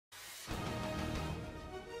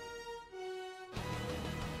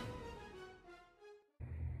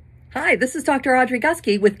Hi, this is Dr. Audrey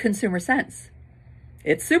Guskey with Consumer Sense.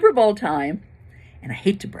 It's Super Bowl time, and I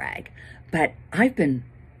hate to brag, but I've been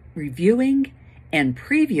reviewing and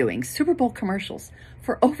previewing Super Bowl commercials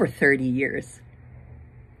for over 30 years.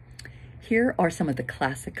 Here are some of the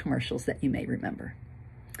classic commercials that you may remember.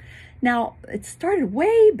 Now, it started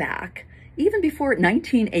way back, even before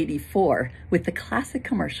 1984, with the classic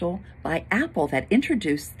commercial by Apple that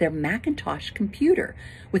introduced their Macintosh computer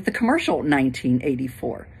with the commercial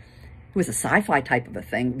 1984. It was a sci-fi type of a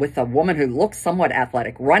thing with a woman who looks somewhat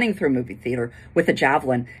athletic running through a movie theater with a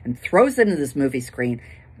javelin and throws it into this movie screen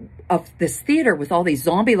of this theater with all these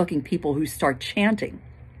zombie-looking people who start chanting.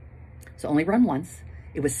 So only run once.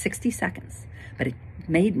 It was 60 seconds, but it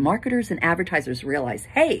made marketers and advertisers realize,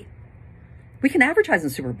 hey, we can advertise in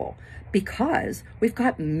Super Bowl because we've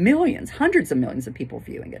got millions, hundreds of millions of people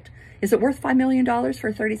viewing it. Is it worth $5 million for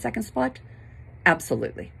a 30-second spot?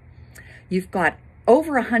 Absolutely. You've got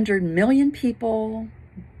over 100 million people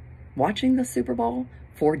watching the Super Bowl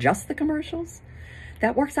for just the commercials.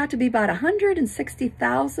 That works out to be about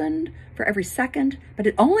 160,000 for every second, but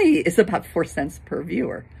it only is about 4 cents per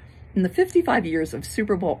viewer. In the 55 years of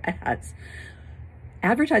Super Bowl ads,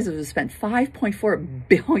 advertisers have spent $5.4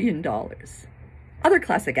 billion. Other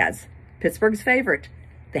classic ads, Pittsburgh's favorite,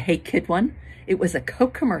 the Hey Kid one. It was a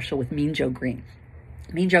Coke commercial with Mean Joe Green.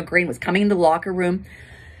 Mean Joe Green was coming into the locker room.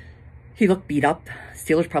 He looked beat up.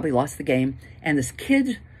 Steelers probably lost the game. And this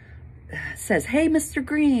kid says, hey, Mr.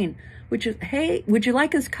 Green, would you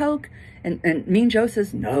like his Coke? And Mean Joe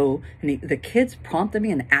says, no. And the kids prompt him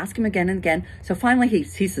and ask him again and again. So finally he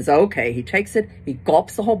says, okay. He takes it. He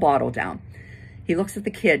gulps the whole bottle down. He looks at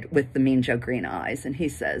the kid with the Mean Joe Green eyes and he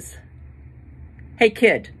says, hey,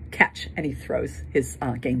 kid, catch. And he throws his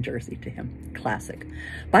game jersey to him. Classic.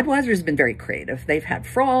 Budweiser's been very creative. They've had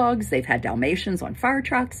frogs, they've had Dalmatians on fire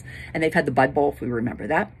trucks, and they've had the Bud Bowl, if we remember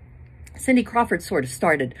that. Cindy Crawford sort of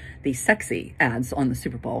started the sexy ads on the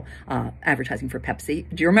Super Bowl, advertising for Pepsi.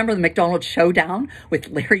 Do you remember the McDonald's Showdown with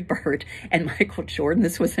Larry Bird and Michael Jordan?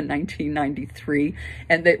 This was in 1993,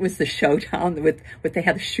 and it was the showdown with they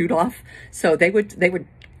had the shoot off. So they would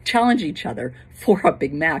challenge each other for a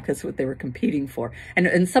Big Mac. That's what they were competing for.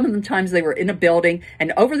 And some of the times they were in a building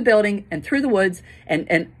and over the building and through the woods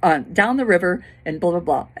and down the river and blah, blah,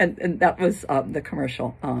 blah. And that was the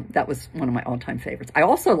commercial. That was one of my all-time favorites. I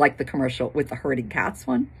also like the commercial with the herding cats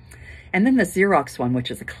one. And then the Xerox one, which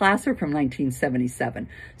is a classic from 1977.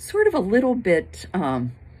 Sort of a little bit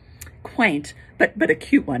quaint, but a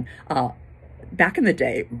cute one. Back in the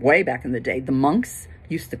day, way back in the day, the monks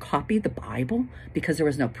used to copy the Bible because there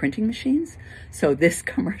was no printing machines. So this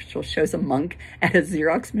commercial shows a monk at a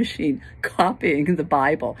Xerox machine copying the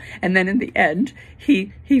Bible. And then in the end,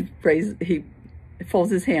 he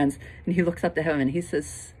folds his hands and he looks up to heaven and he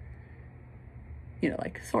says, you know,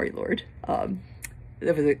 like, sorry, Lord.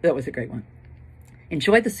 That was a great one.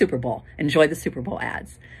 Enjoy the Super Bowl. Enjoy the Super Bowl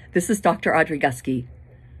ads. This is Dr. Audrey Guskey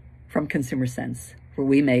from Consumer Sense, where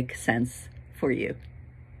we make sense for you.